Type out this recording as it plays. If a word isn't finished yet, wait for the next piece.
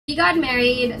We got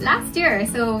married last year,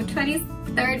 so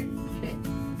 23rd.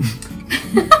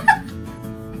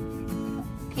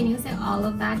 Can you say all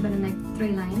of that but in like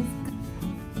 3 lines?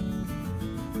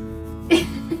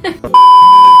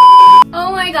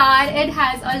 Oh my god, it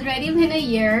has already been a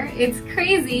year. It's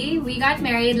crazy. We got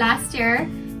married last year,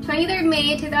 23rd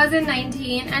May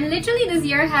 2019, and literally this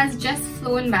year has just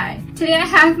flown by. Today I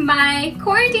have my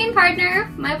quarantine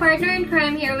partner, my partner in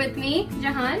crime here with me,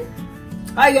 Jahan.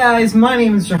 Hi guys, my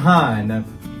name is Jahan.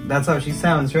 That's how she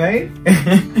sounds, right?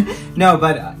 No,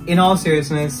 but in all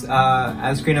seriousness,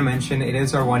 as Kreena mentioned, it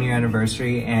is our 1-year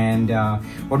anniversary, and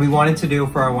what we wanted to do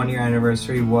for our 1-year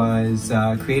anniversary was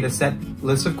create a set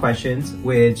list of questions,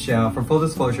 which for full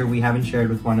disclosure, we haven't shared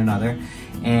with one another.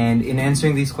 And in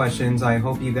answering these questions, I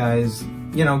hope you guys,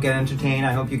 you know, get entertained.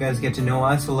 I hope you guys get to know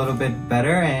us a little bit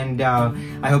better, and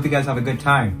I hope you guys have a good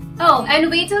time. Oh, and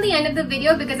wait till the end of the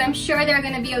video because I'm sure there are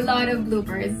going to be a lot of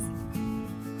bloopers.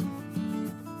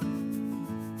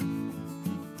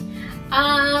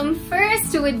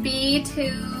 First would be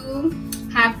to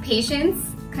have patience,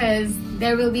 because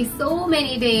there will be so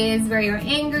many days where you're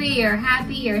angry, you're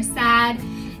happy, you're sad,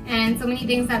 and so many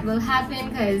things that will happen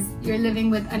because you're living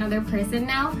with another person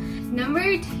now.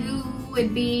 Number 2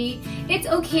 would be, it's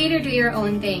okay to do your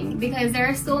own thing, because there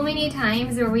are so many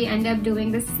times where we end up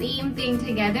doing the same thing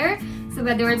together. So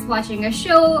whether it's watching a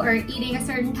show or eating a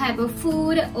certain type of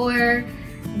food or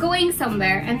going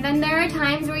somewhere, and then there are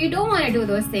times where you don't want to do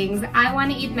those things. I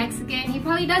want to eat Mexican, he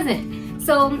probably doesn't.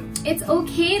 So it's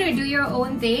okay to do your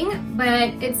own thing,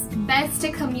 but it's best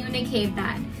to communicate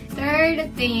that.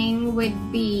 Third thing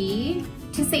would be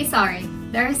to say sorry.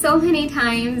 There are so many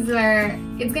times where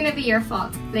it's gonna be your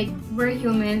fault. Like, we're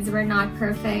humans, we're not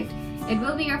perfect. It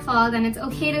will be your fault, and it's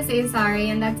okay to say sorry,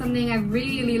 and that's something I've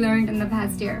really learned in the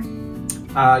past year.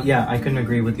 Yeah, I couldn't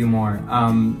agree with you more.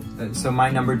 So my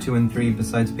number 2 and 3,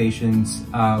 besides patience,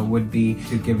 would be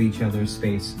to give each other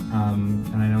space.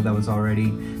 And I know that was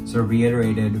already sort of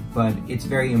reiterated, but it's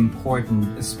very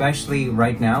important, especially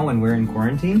right now when we're in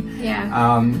quarantine.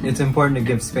 Yeah. It's important to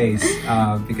give space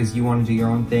because you want to do your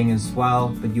own thing as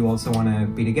well, but you also want to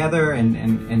be together,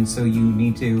 and so you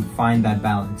need to find that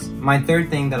balance. My third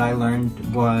thing that I learned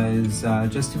was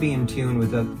just to be in tune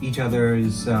with each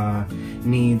other's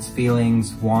needs, feelings,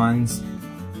 wants.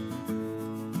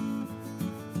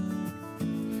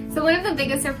 So one of the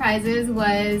biggest surprises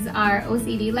was our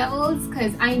OCD levels,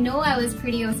 because I know I was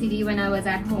pretty OCD when I was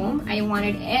at home. I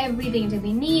wanted everything to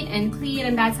be neat and clean,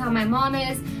 and that's how my mom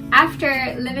is.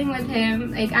 After living with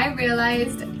him, like, I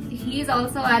realized he's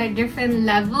also at a different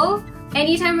level.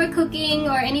 Anytime we're cooking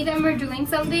or anytime we're doing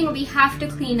something, we have to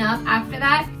clean up after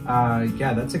that.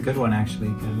 Yeah, that's a good one actually.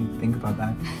 I didn't think about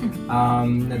that.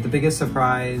 The biggest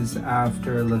surprise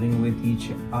after living with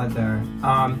each other,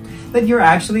 that you're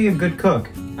actually a good cook.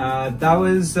 That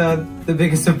was the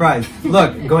biggest surprise.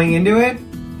 Look, going into it,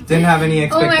 didn't have any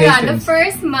expectations. Oh my god, the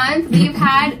first month we've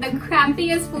had the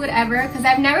crappiest food ever, because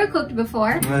I've never cooked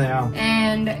before. Yeah.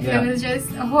 And it was just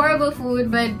horrible food,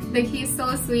 but like, he's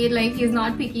so sweet, like, he's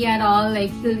not picky at all,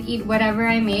 like, he'll eat whatever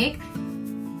I make.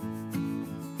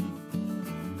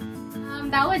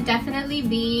 That would definitely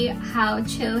be how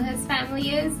chill his family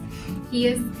is. He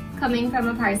is coming from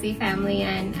a Parsi family,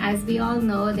 and as we all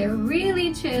know, they're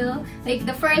really chill. Like,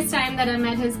 the first time that I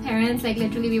met his parents, like,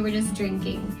 literally we were just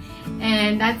drinking.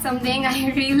 And that's something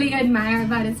I really admire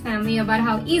about his family, about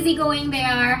how easygoing they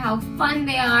are, how fun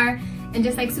they are, and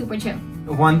just like super chill.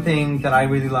 One thing that I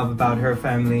really love about her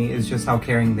family is just how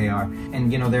caring they are.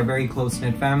 And you know, they're a very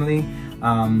close-knit family.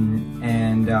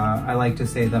 I like to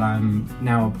say that I'm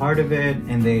now a part of it,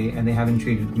 and they haven't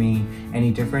treated me any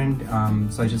different.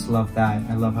 So I just love that.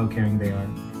 I love how caring they are.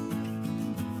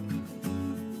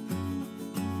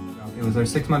 It was our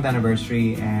 6-month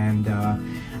anniversary, and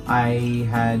I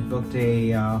had booked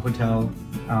a hotel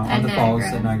on the falls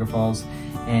at Niagara Falls,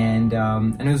 and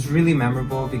it was really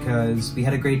memorable because we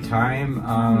had a great time.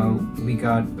 We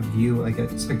got a view, like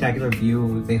a spectacular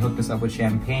view. They hooked us up with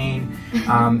champagne,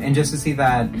 and just to see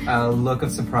that look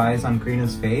of surprise on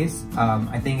Kreena's face,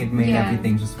 I think it made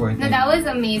everything just worth it. No, that was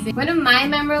amazing. One of my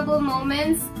memorable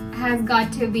moments has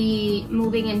got to be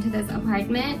moving into this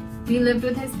apartment. We lived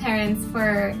with his parents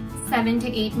for 7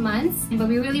 to 8 months, but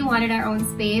we really wanted our own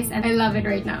space, and I love it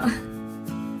right now.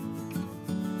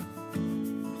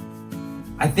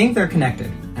 I think they're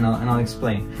connected, and I'll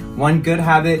explain. One good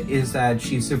habit is that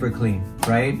she's super clean,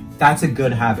 right? That's a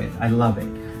good habit. I love it.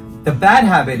 The bad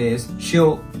habit is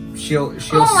she'll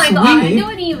oh my god,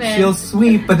 don't even. She'll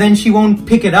sweep, but then she won't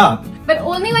pick it up. But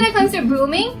only when it comes to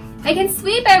brooming. I can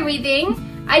sweep everything.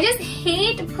 I just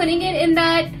hate putting it in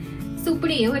that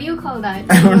supri. What do you call that?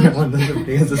 I don't know what the supri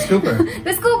is. The scooper.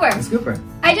 The scooper. The scooper.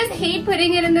 I just hate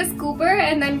putting it in the scooper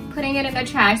and then putting it in the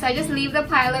trash. So I just leave the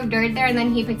pile of dirt there and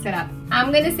then he picks it up.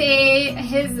 I'm gonna say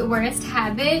his worst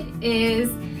habit is,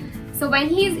 so when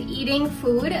he's eating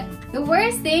food, the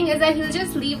worst thing is that he'll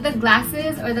just leave the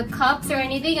glasses or the cups or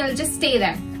anything and it'll just stay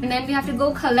there. And then we have to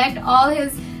go collect all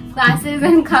his glasses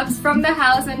and cups from the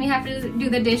house when we have to do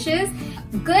the dishes.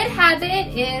 Good habit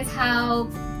is how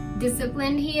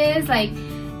disciplined he is. Like,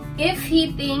 if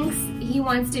he thinks he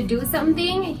wants to do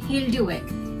something, he'll do it.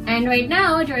 And right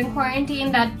now, during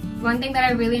quarantine, that one thing that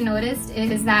I really noticed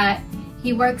is that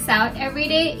he works out every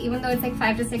day. Even though it's like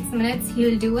 5 to 6 minutes,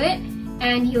 he'll do it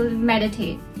and he'll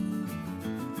meditate.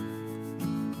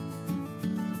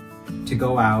 To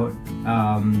go out,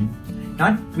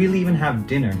 not really even have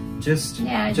dinner, just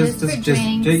drinks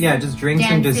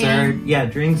and dessert. Yeah,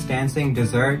 drinks, dancing,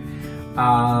 dessert,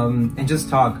 and just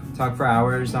talk for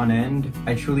hours on end.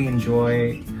 I truly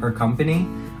enjoy her company,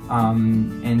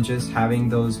 and just having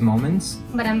those moments.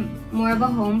 But I'm more of a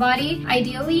homebody.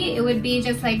 Ideally, it would be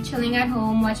just like chilling at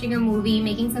home, watching a movie,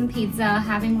 making some pizza,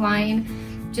 having wine,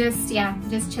 just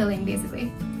chilling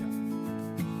basically.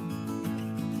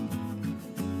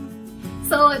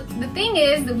 So the thing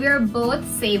is, we're both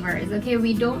savers, okay?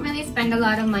 We don't really spend a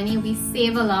lot of money, we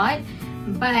save a lot,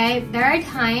 but there are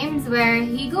times where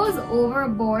he goes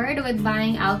overboard with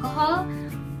buying alcohol.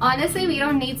 Honestly, we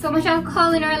don't need so much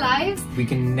alcohol in our lives. We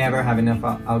can never have enough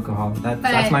alcohol.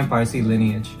 That's my Parsi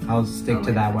lineage. I'll stick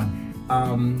to that one.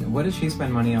 What does she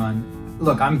spend money on?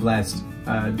 Look, I'm blessed.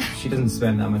 She doesn't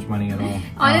spend that much money at all.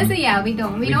 Honestly, yeah, we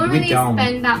don't. We don't really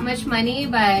spend that much money,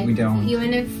 but we don't.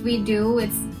 Even if we do,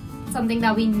 it's something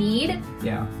that we need.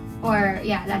 Yeah. Or,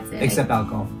 yeah, that's it. Except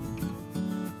alcohol.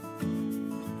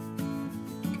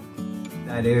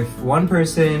 That if one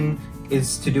person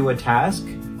is to do a task,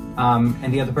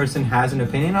 and the other person has an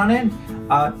opinion on it,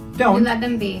 don't. You let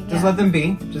them be. Just let them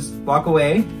be. Just walk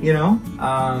away, you know?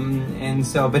 And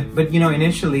so, but you know,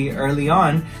 initially, early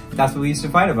on, that's what we used to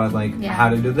fight about, like how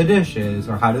to do the dishes,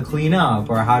 or how to clean up,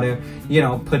 or how to, you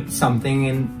know, put something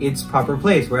in its proper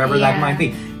place, wherever that might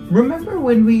be. Remember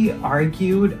when we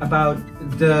argued about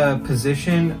the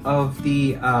position of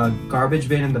the garbage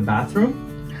bin in the bathroom?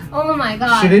 Oh my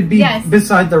god. Should it be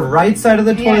beside the right side of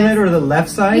the toilet or the left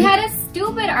side? We had a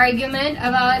stupid argument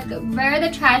about where the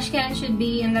trash can should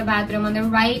be in the bathroom, on the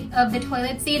right of the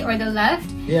toilet seat or the left.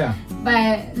 Yeah.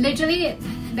 But literally,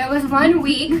 there was 1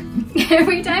 week,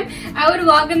 every time I would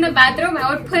walk in the bathroom,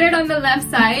 I would put it on the left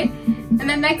side. And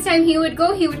the next time he would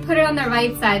go, he would put it on the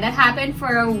right side. That happened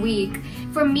for a week.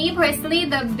 For me personally,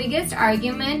 the biggest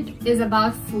argument is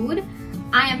about food.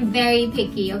 I am very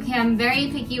picky, okay? I'm very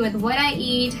picky with what I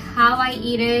eat, how I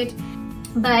eat it.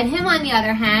 But him, on the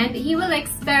other hand, he will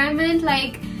experiment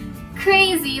like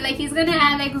crazy. Like, he's gonna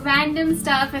add like random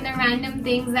stuff and the random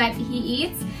things that he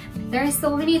eats. There are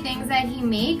so many things that he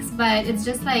makes, but it's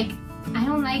just like, I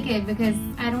don't like it because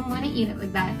I don't want to eat it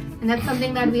like that. And that's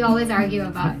something that we always argue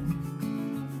about.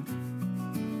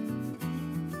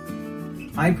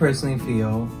 I personally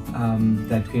feel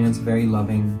that Kreena's a very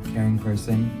loving, caring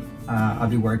person. I'll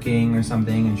be working or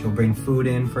something and she'll bring food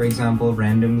in, for example,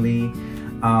 randomly.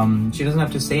 She doesn't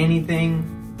have to say anything.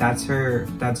 That's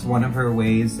one of her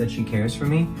ways that she cares for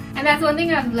me. And that's one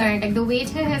thing I've learned, like the way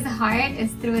to his heart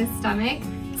is through his stomach.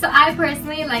 So I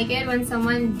personally like it when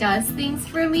someone does things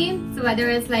for me. So whether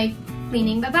it's like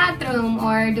cleaning the bathroom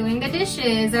or doing the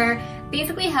dishes or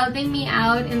basically helping me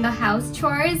out in the house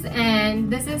chores.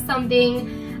 And this is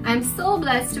something I'm so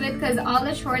blessed with because all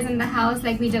the chores in the house,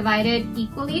 like, we divide it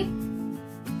equally.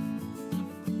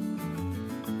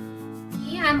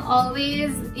 I'm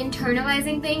always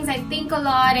internalizing things. I think a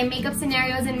lot, I make up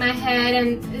scenarios in my head,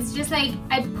 and it's just like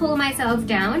I pull myself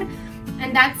down.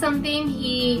 And that's something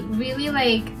he really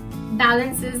like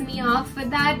balances me off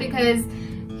with, that because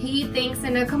he thinks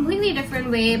in a completely different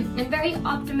way and very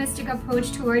optimistic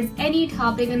approach towards any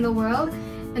topic in the world.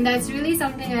 And that's really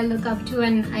something I look up to,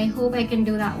 and I hope I can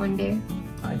do that one day.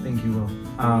 I think you will.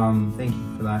 Thank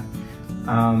you for that.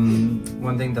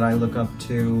 One thing that I look up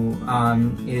to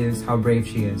is how brave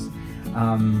she is.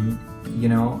 You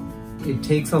know, it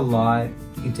takes a lot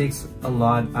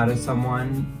out of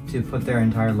someone to put their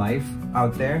entire life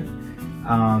out there.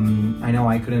 I know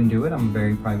I couldn't do it. I'm a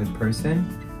very private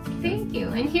person. Thank you.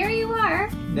 And here you are.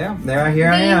 Yeah, here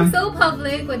I am. Being so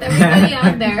public with everybody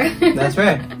out there. That's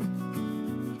right.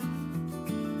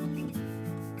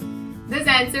 This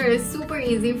answer is super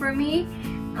easy for me.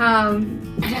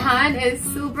 Jahan is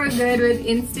super good with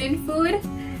instant food.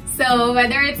 So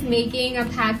whether it's making a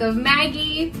pack of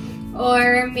Maggi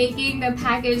or making the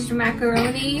packaged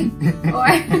macaroni or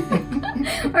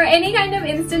or any kind of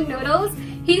instant noodles.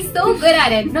 He's so good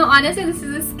at it. No, honestly, this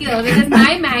is a skill because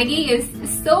my Maggie is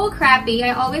so crappy.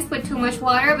 I always put too much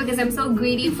water because I'm so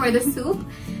greedy for the soup.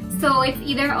 So it's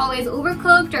either always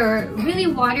overcooked or really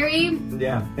watery.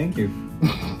 Yeah, thank you.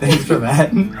 Thanks for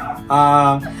that.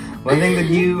 One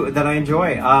thing that I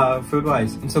enjoy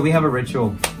food-wise. So we have a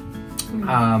ritual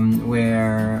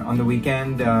where on the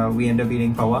weekend we end up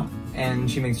eating pawa.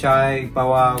 And she makes chai,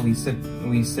 pawa, we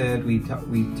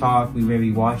talk, we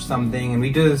maybe watch something, and we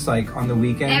do this like on the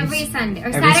weekends. Every Sunday, or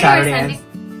every Saturday or Sunday.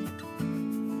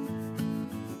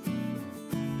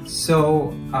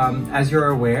 So, as you're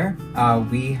aware,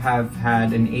 we have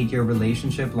had an 8-year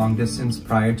relationship, long distance,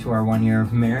 prior to our 1 year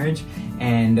of marriage.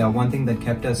 And one thing that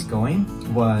kept us going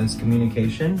was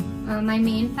communication. My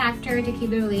main factor to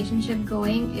keep the relationship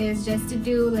going is just to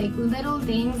do like little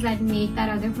things that make that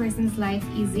other person's life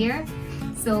easier.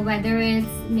 So whether it's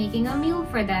making a meal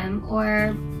for them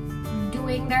or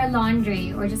doing their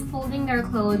laundry or just folding their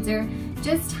clothes or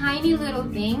just tiny little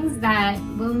things that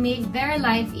will make their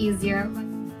life easier.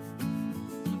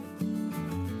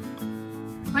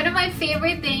 One of my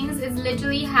favorite things is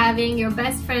literally having your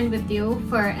best friend with you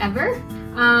forever.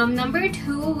 Number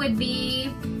 2 would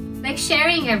be like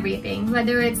sharing everything,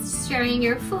 whether it's sharing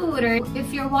your food or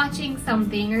if you're watching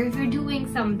something or if you're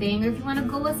doing something or if you want to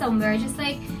go somewhere, just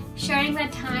like sharing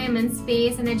that time and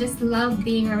space. And I just love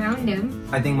being around him.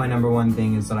 I think my number 1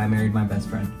 thing is that I married my best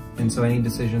friend. And so any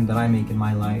decision that I make in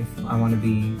my life, I want to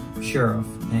be sure of.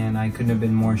 And I couldn't have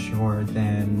been more sure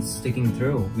than sticking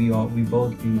through. We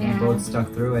both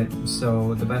stuck through it.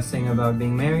 So the best thing about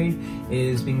being married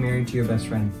is being married to your best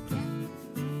friend.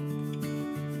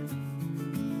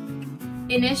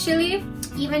 Initially,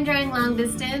 even during long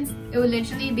distance, it would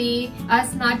literally be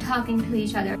us not talking to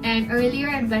each other. And earlier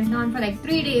it went on for like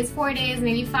 3 days, 4 days,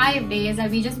 maybe 5 days that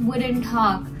we just wouldn't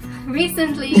talk.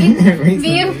 Recently,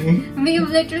 we've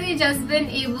literally just been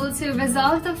able to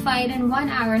resolve the fight in 1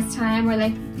 hour's time or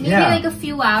like maybe like a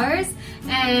few hours,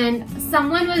 and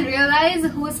someone will realize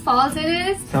whose fault it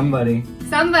is. Somebody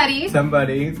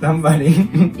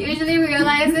usually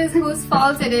realizes whose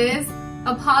fault it is,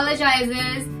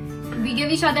 apologizes, we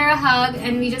give each other a hug,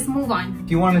 and we just move on.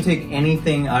 If you want to take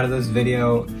anything out of this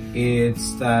video,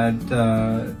 it's that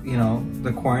you know,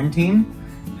 the quarantine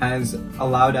has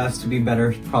allowed us to be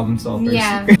better problem solvers.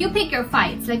 Yeah, you pick your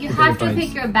fights. Like you have to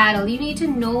pick your battle. You need to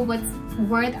know what's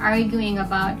worth arguing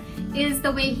about. Is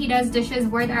the way he does dishes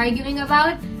worth arguing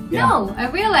about? Yeah. No, I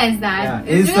realized that.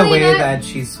 Yeah. Is really the way that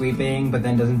she's sweeping but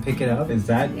then doesn't pick it up, is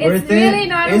that worth it? It's really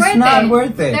not worth it. It's not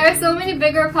worth it. There are so many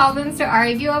bigger problems to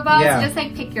argue about, so just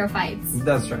like pick your fights.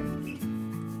 That's right.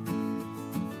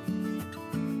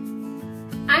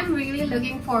 I'm really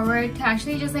looking forward to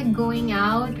actually just like going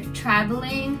out,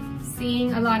 traveling,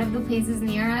 seeing a lot of the places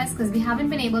near us because we haven't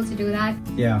been able to do that.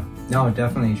 Yeah, no,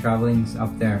 definitely traveling's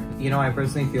up there. You know, I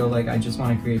personally feel like I just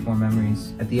want to create more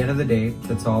memories. At the end of the day,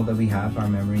 that's all that we have, our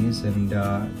memories and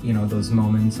you know, those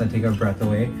moments that take our breath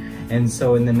away. And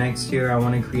so in the next year, I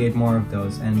want to create more of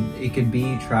those. And it could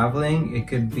be traveling, it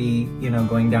could be, you know,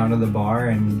 going down to the bar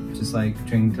and just like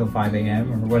drinking till 5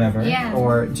 a.m. or whatever. Yeah.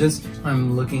 Or just,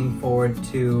 I'm looking forward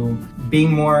to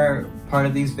being more part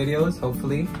of these videos,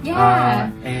 hopefully. Yeah.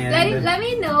 And let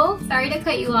me know, sorry to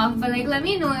cut you off, but like let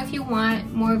me know if you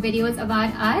want more videos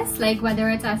about us, like whether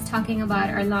it's us talking about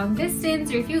our long distance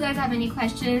or if you guys have any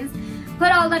questions.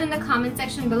 Put all that in the comment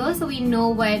section below so we know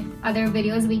what other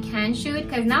videos we can shoot,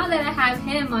 because now that I have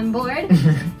him on board,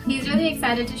 he's really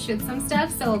excited to shoot some stuff.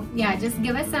 So yeah, just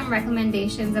give us some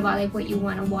recommendations about like what you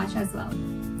want to watch as well.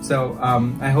 So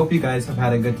I hope you guys have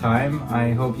had a good time.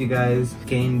 I hope you guys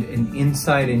gained an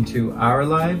insight into our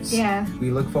lives. Yeah.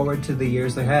 We look forward to the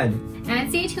years ahead. And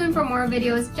stay tuned for more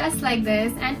videos just like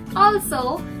this. And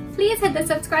also, please hit the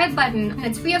subscribe button.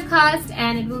 It's free of cost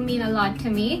and it will mean a lot to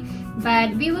me.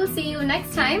 But we will see you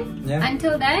next time. Yeah.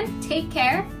 Until then, take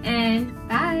care and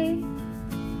bye.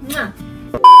 Mwah.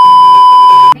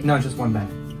 No, just one bad.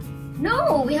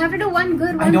 No, we have to do one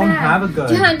good, one bad. I don't have a good.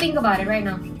 Jahan, think about it right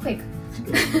now. Quick.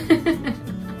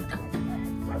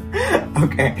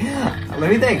 Okay, let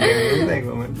me think a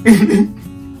moment.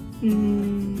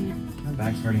 My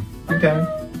back's hurting. Okay.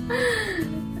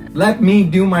 Let me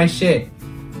do my shit.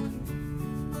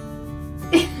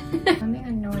 Something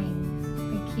annoying.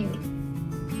 Like cute.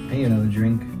 I need another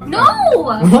drink. No!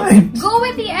 What? Go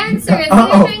with the answers.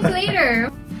 We'll drink later.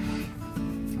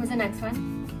 What's the next one?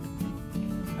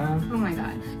 Oh my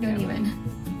god. Don't even.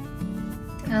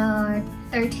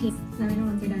 13. No, I don't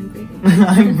want to done breathing.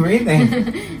 I'm breathing.